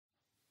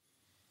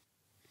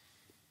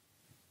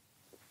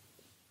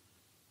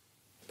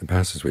The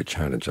passage we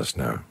chanted just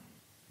now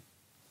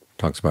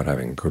talks about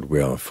having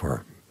goodwill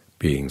for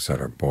beings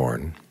that are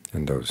born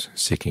and those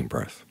seeking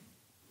birth.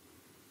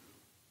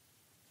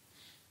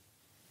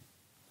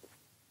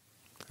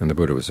 And the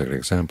Buddha was an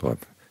example of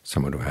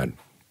someone who had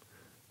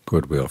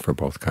goodwill for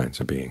both kinds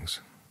of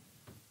beings.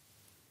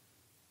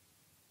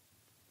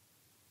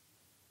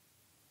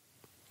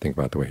 Think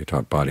about the way he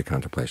taught body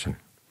contemplation.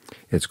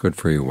 It's good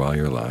for you while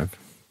you're alive,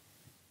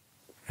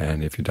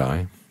 and if you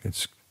die,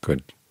 it's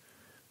good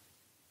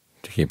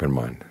to keep in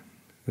mind.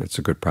 It's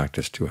a good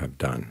practice to have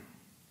done.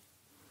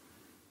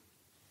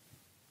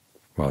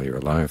 While you're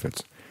alive,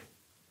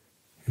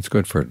 it's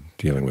good for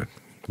dealing with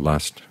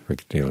lust, for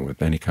dealing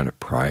with any kind of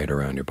pride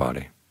around your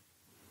body.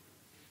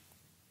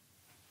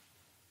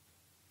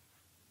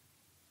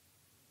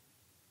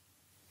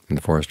 In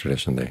the forest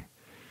tradition, they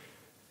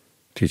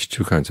teach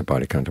two kinds of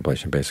body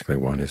contemplation. Basically,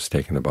 one is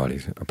taking the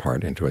body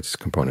apart into its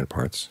component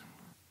parts,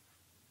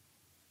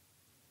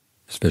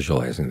 just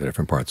visualizing the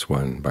different parts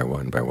one by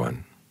one by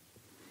one.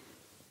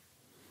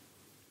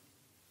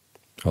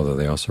 Although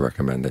they also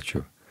recommend that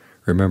you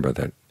remember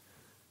that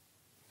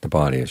the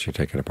body, as you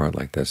take it apart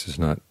like this, is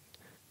not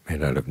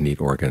made out of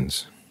neat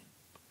organs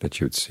that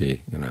you would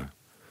see in an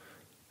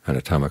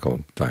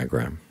anatomical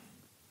diagram.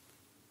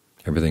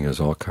 Everything is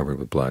all covered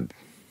with blood.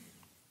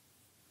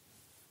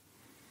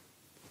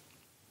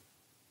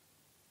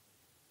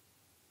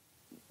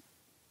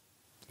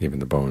 Even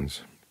the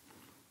bones.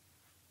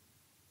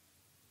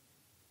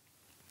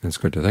 And it's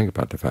good to think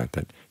about the fact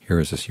that here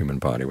is this human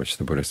body, which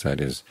the Buddha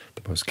said is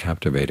the most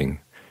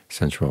captivating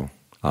sensual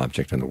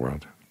object in the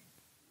world.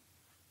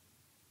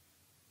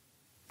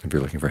 If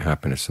you're looking for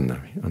happiness on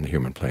the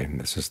human plane,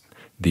 this is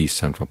the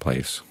central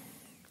place.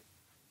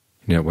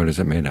 And yet, what is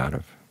it made out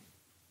of?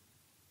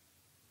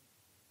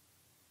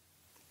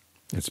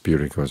 Its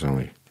beauty goes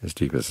only as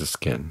deep as the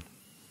skin.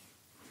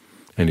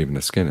 And even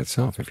the skin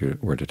itself, if you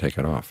were to take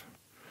it off,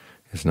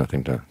 is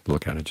nothing to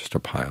look at. It's just a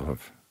pile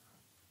of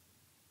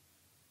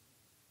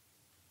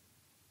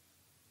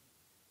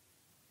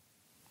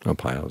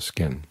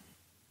skin.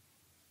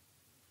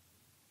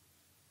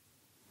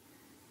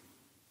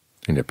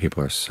 And yet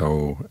people are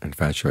so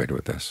infatuated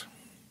with this.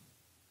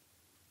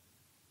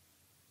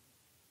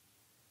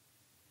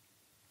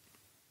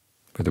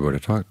 But the Buddha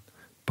taught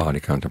body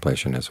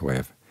contemplation as a way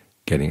of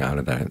getting out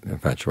of that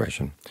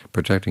infatuation,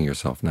 protecting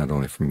yourself not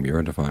only from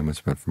your defilements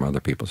but from other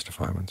people's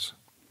defilements.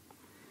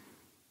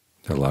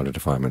 There are a lot of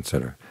defilements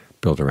that are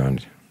built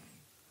around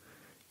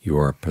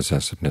your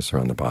possessiveness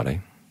around the body,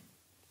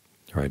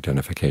 your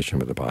identification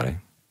with the body,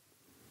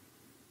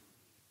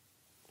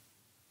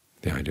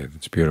 the idea that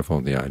it's beautiful,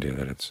 the idea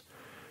that it's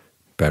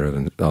better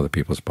than other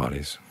people's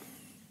bodies.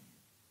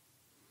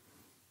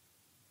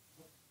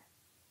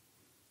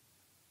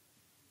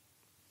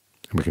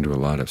 And we can do a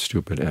lot of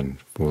stupid and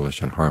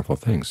foolish and harmful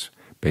things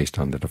based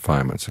on the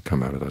defilements that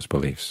come out of those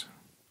beliefs.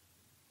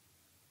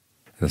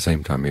 At the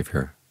same time, if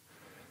you're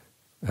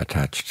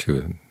attached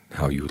to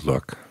how you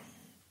look,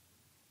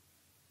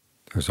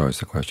 there's always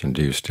the question,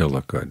 do you still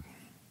look good?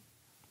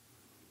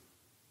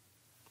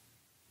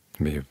 It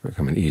may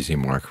become an easy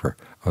mark for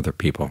other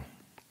people.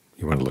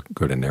 You want to look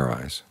good in their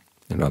eyes,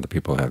 and other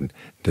people have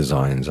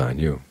designs on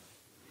you.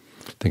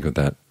 Think of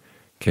that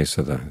case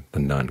of the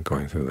nun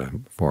going through the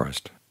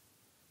forest.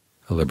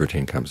 A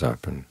libertine comes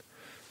up and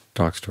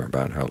talks to her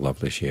about how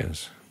lovely she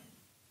is.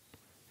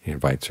 He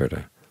invites her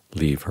to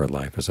leave her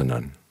life as a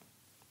nun.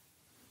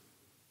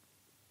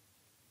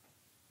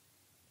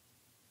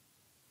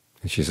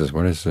 And she says,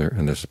 what is there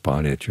in this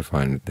body that you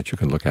find that you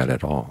can look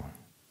at all?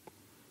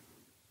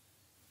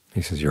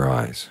 He says, your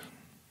eyes.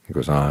 He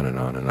goes on and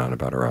on and on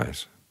about her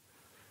eyes.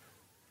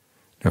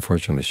 Now,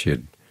 fortunately, she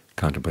had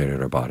contemplated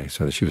her body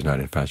so that she was not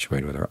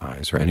infatuated with her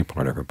eyes or any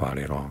part of her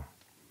body at all,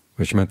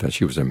 which meant that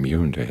she was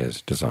immune to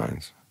his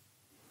designs.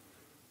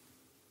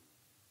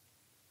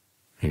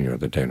 And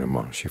the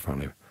denouement, she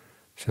finally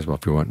says, well,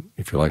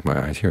 if you like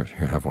my eyes, here,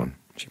 have one.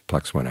 She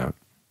plucks one out,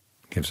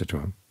 gives it to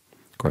him.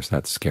 Of course,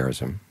 that scares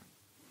him.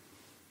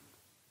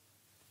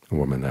 A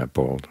woman that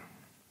bold,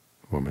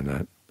 a woman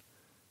that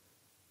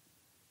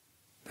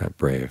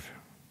brave.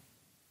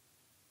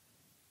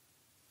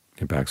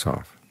 He backs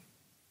off.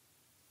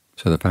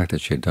 So the fact that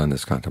she had done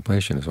this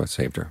contemplation is what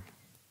saved her.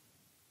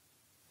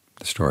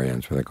 The story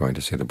ends where they're going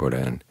to see the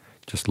Buddha, and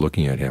just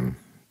looking at him,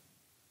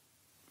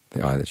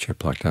 the eye that she had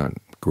plucked out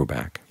grew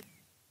back.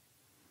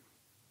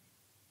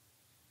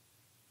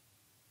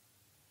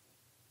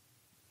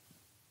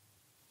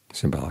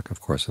 Symbolic, of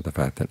course, of the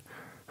fact that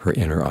her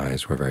inner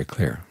eyes were very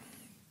clear.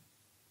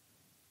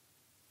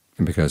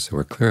 And because they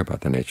were clear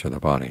about the nature of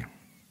the body,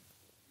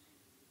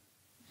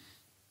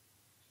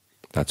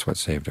 that's what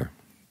saved her.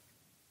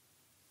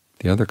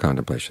 The other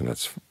contemplation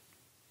that's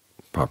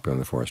popular in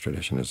the forest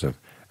tradition is of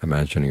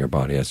imagining your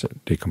body as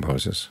it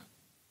decomposes.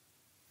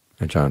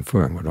 And John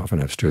Fuang would often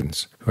have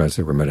students who, as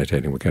they were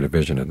meditating, would get a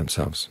vision of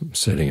themselves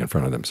sitting in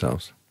front of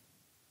themselves.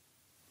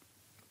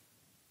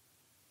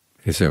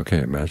 He'd say,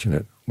 okay, imagine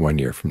it 1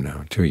 year from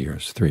now, 2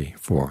 years, 3,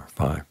 4,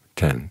 5,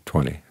 10,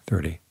 20,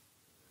 30.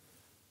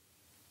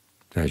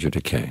 As you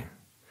decay.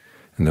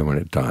 And And then when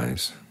it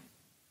dies,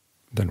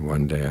 then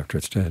one day after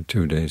it's dead,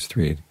 2 days,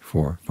 3,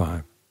 4,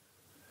 5,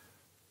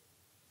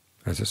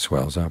 as it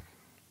swells up,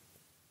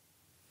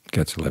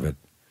 gets livid,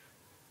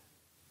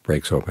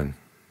 breaks open,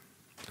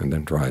 and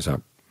then dries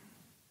up.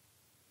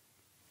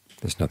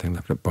 There's nothing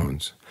left but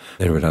bones.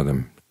 They would have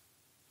them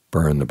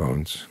burn the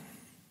bones.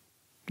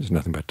 There's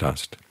nothing but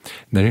dust.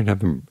 And then you'd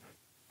have them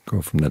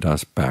go from the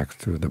dust back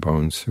through the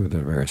bones, through the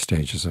various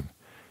stages of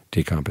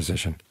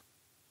decomposition,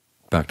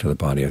 back to the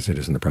body as it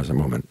is in the present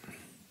moment.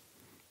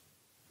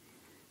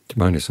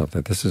 Remind yourself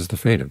that this is the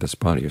fate of this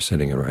body you're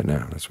sitting in right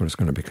now. That's what it's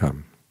going to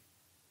become.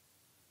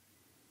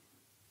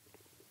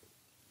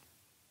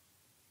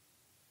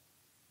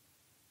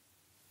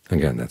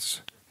 Again,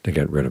 that's to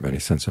get rid of any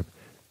sense of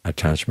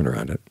attachment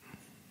around it.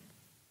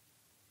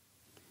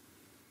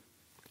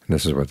 And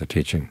this is where the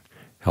teaching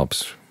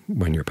helps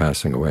when you're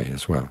passing away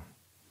as well.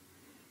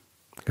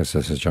 Because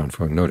as John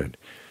Fogg noted,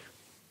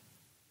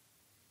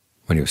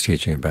 when he was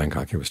teaching in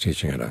Bangkok, he was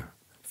teaching at a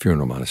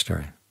funeral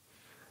monastery.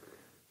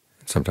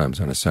 And sometimes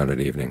on a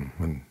Saturday evening,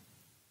 when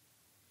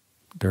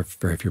there are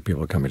very few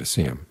people coming to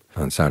see him.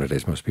 On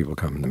Saturdays, most people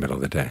come in the middle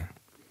of the day.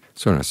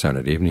 So on a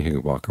Saturday evening, he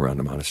would walk around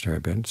the monastery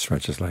a bit,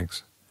 stretch his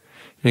legs.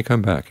 And he'd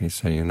come back and he'd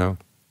say, the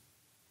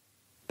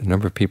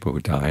number of people who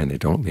die and they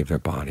don't leave their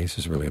bodies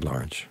is really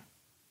large.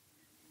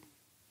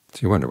 So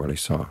you wonder what he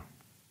saw.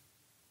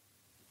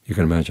 You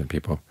can imagine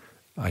people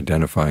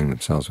identifying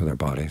themselves with their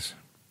bodies,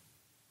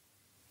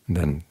 and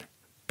then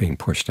being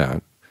pushed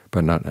out,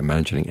 but not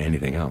imagining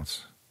anything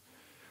else.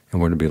 And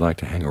what it would be like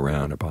to hang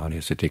around a body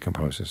as it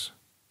decomposes.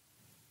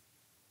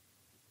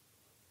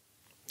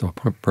 The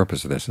whole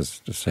purpose of this is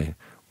to say,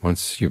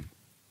 once you've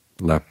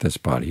left this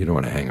body, you don't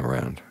want to hang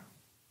around.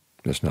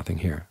 There's nothing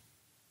here.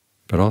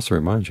 But also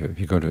remind you, if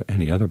you go to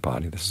any other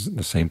body, this is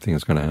the same thing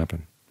is going to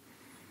happen.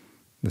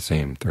 The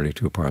same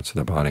 32 parts of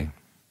the body,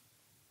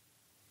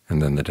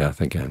 and then the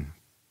death again.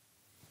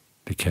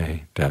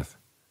 Decay, death,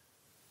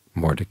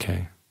 more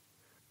decay.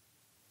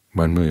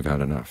 When will you've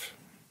had enough?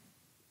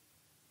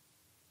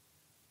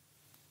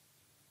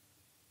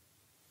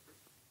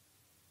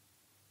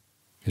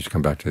 You should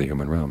come back to the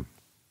human realm.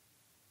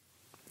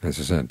 As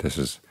I said, this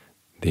is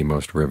the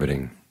most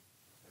riveting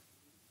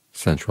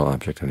central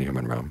object in the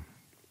human realm,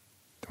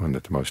 the one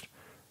that the most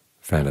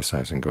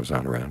fantasizing goes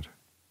on around.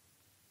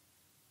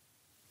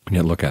 And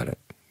yet look at it.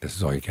 This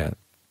is all you get.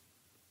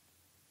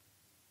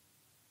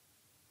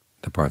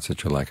 The parts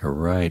that you like are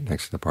right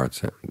next to the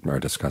parts that are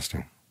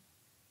disgusting.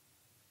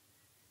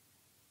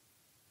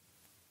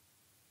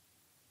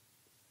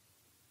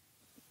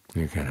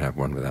 You can't have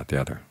one without the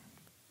other.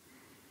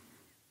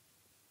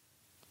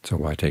 So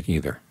why take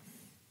either?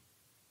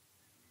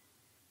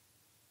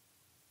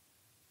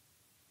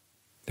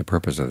 The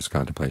purpose of this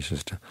contemplation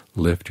is to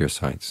lift your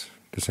sights,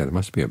 to say there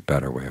must be a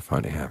better way of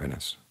finding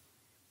happiness.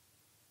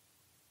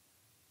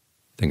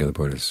 Think of the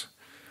Buddha's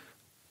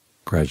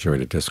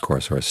graduated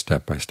discourse, or a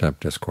step-by-step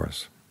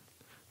discourse,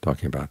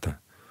 talking about the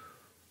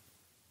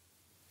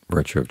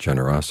virtue of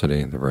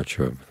generosity, the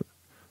virtue of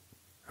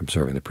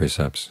observing the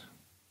precepts,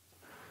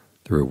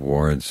 the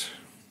rewards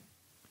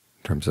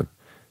in terms of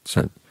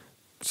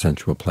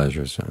sensual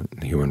pleasures in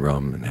the human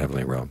realm and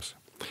heavenly realms,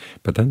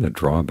 but then the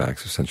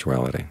drawbacks of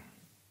sensuality.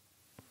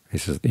 He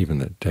says even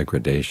the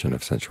degradation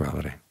of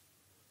sensuality.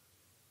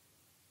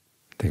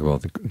 Think of all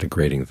the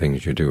degrading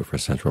things you do for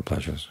sensual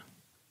pleasures.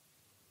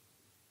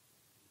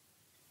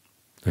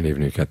 And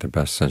even if you get the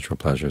best sensual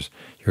pleasures,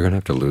 you're going to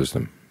have to lose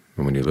them.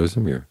 And when you lose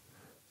them, you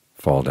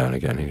fall down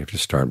again, and you have to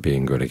start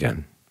being good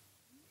again.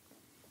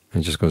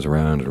 And it just goes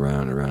around and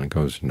around and around and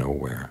goes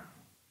nowhere.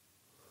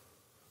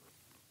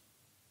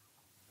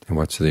 And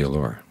what's the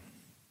allure?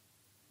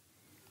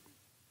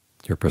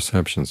 Your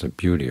perceptions of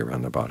beauty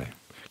around the body.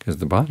 Because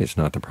the body is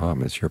not the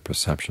problem, it's your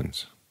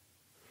perceptions.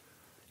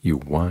 You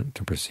want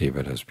to perceive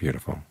it as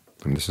beautiful.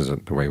 And this is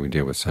the way we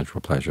deal with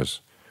sensual pleasures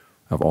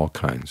of all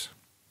kinds.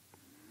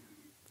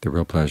 The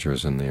real pleasure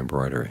is in the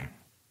embroidery,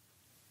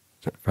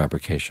 the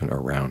fabrication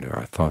around it,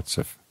 our thoughts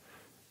of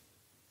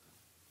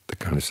the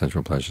kind of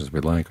sensual pleasures we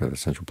like or the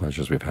sensual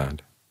pleasures we've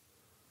had.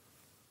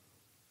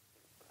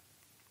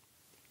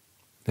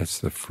 It's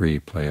the free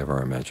play of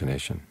our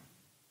imagination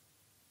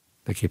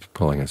that keeps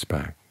pulling us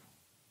back.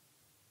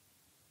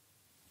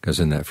 Because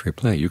in that free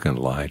play you can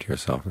lie to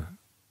yourself, and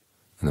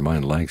the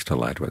mind likes to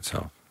lie to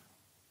itself.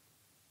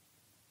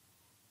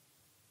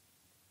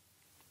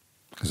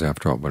 Because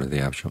after all, what are the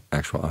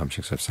actual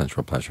objects of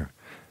sensual pleasure?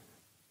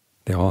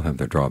 They all have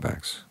their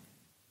drawbacks.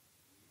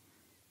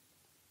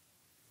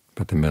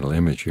 But the mental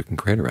image you can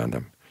create around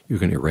them, you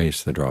can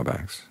erase the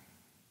drawbacks.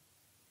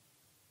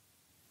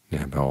 You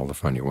have all the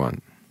fun you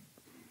want.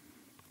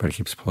 But it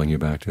keeps pulling you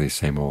back to these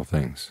same old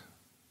things,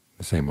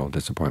 the same old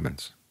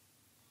disappointments.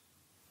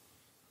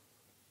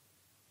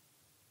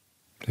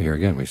 So here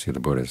again we see the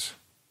Buddha's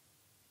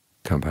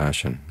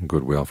compassion and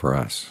goodwill for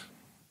us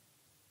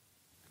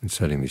in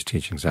setting these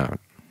teachings out.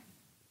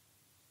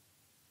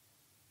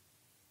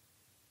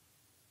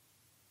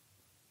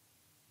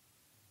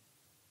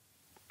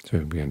 So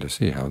we begin to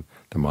see how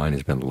the mind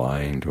has been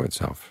lying to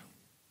itself.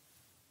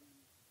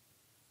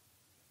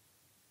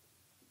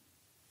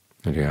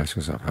 And you ask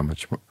yourself, how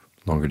much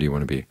longer do you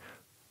want to be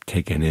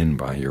taken in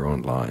by your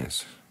own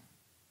lies?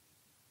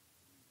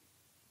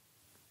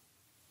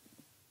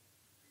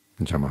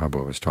 And Ajahn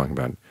Mahabodhi was talking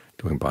about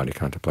doing body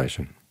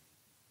contemplation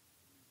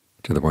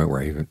to the point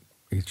where he'd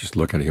just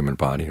look at a human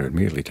body and would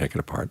immediately take it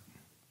apart.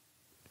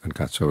 It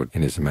got so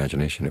in his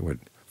imagination it would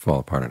fall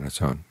apart on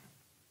its own.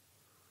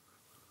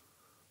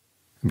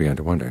 He began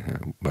to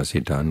wonder, was he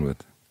done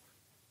with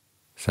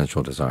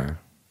sensual desire?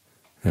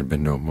 There had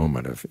been no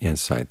moment of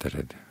insight that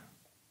had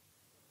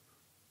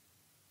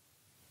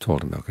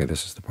told him, okay,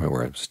 this is the point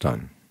where it's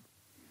done.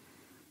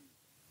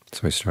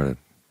 So he started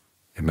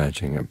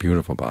imagining a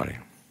beautiful body.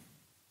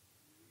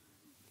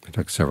 It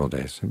took several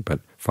days, but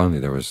finally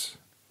there was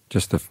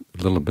just a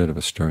little bit of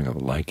a stirring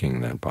of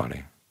liking that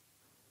body.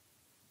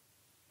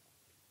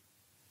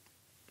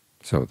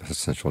 So the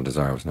sensual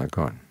desire was not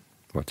gone.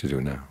 What to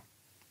do now?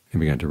 He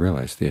began to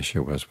realize the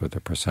issue was with the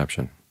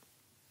perception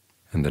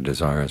and the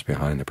desires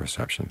behind the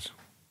perceptions.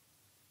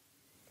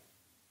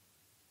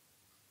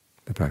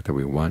 The fact that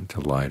we want to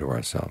lie to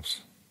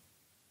ourselves.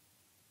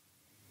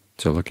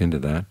 So look into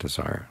that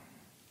desire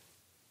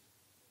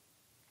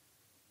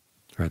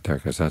right there,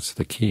 because that's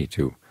the key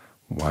to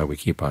why we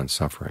keep on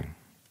suffering.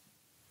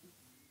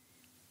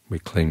 We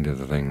cling to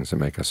the things that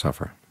make us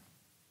suffer.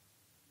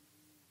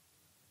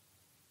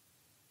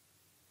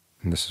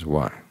 And this is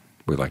why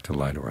we like to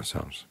lie to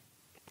ourselves.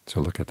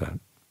 So look at that.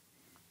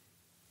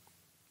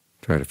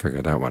 Try to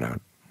figure that one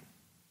out.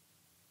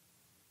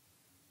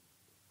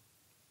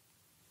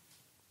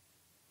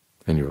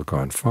 And you have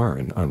gone far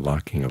in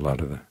unlocking a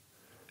lot of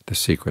the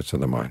secrets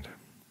of the mind,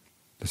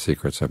 the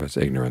secrets of its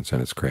ignorance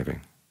and its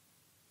craving.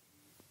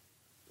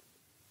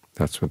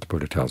 That's what the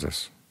Buddha tells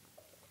us.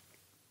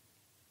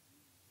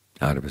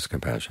 Out of his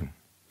compassion,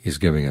 he's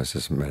giving us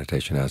this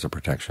meditation as a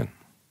protection.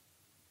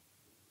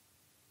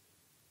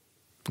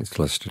 It's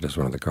listed as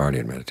one of the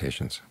guardian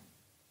meditations.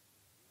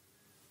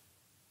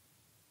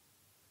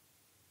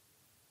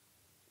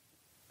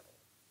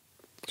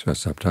 So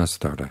it's up to us,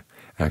 though, to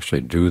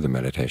actually do the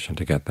meditation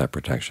to get that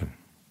protection.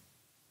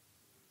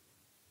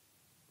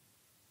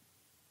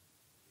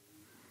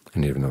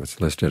 And even though it's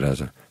listed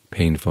as a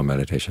painful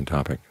meditation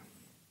topic,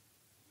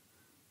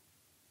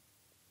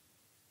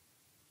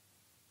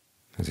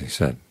 as he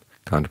said,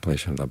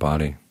 contemplation of the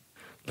body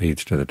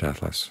leads to the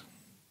deathless.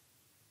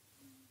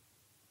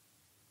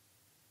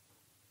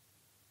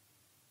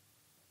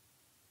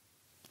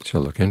 So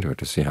look into it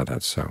to see how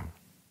that's so.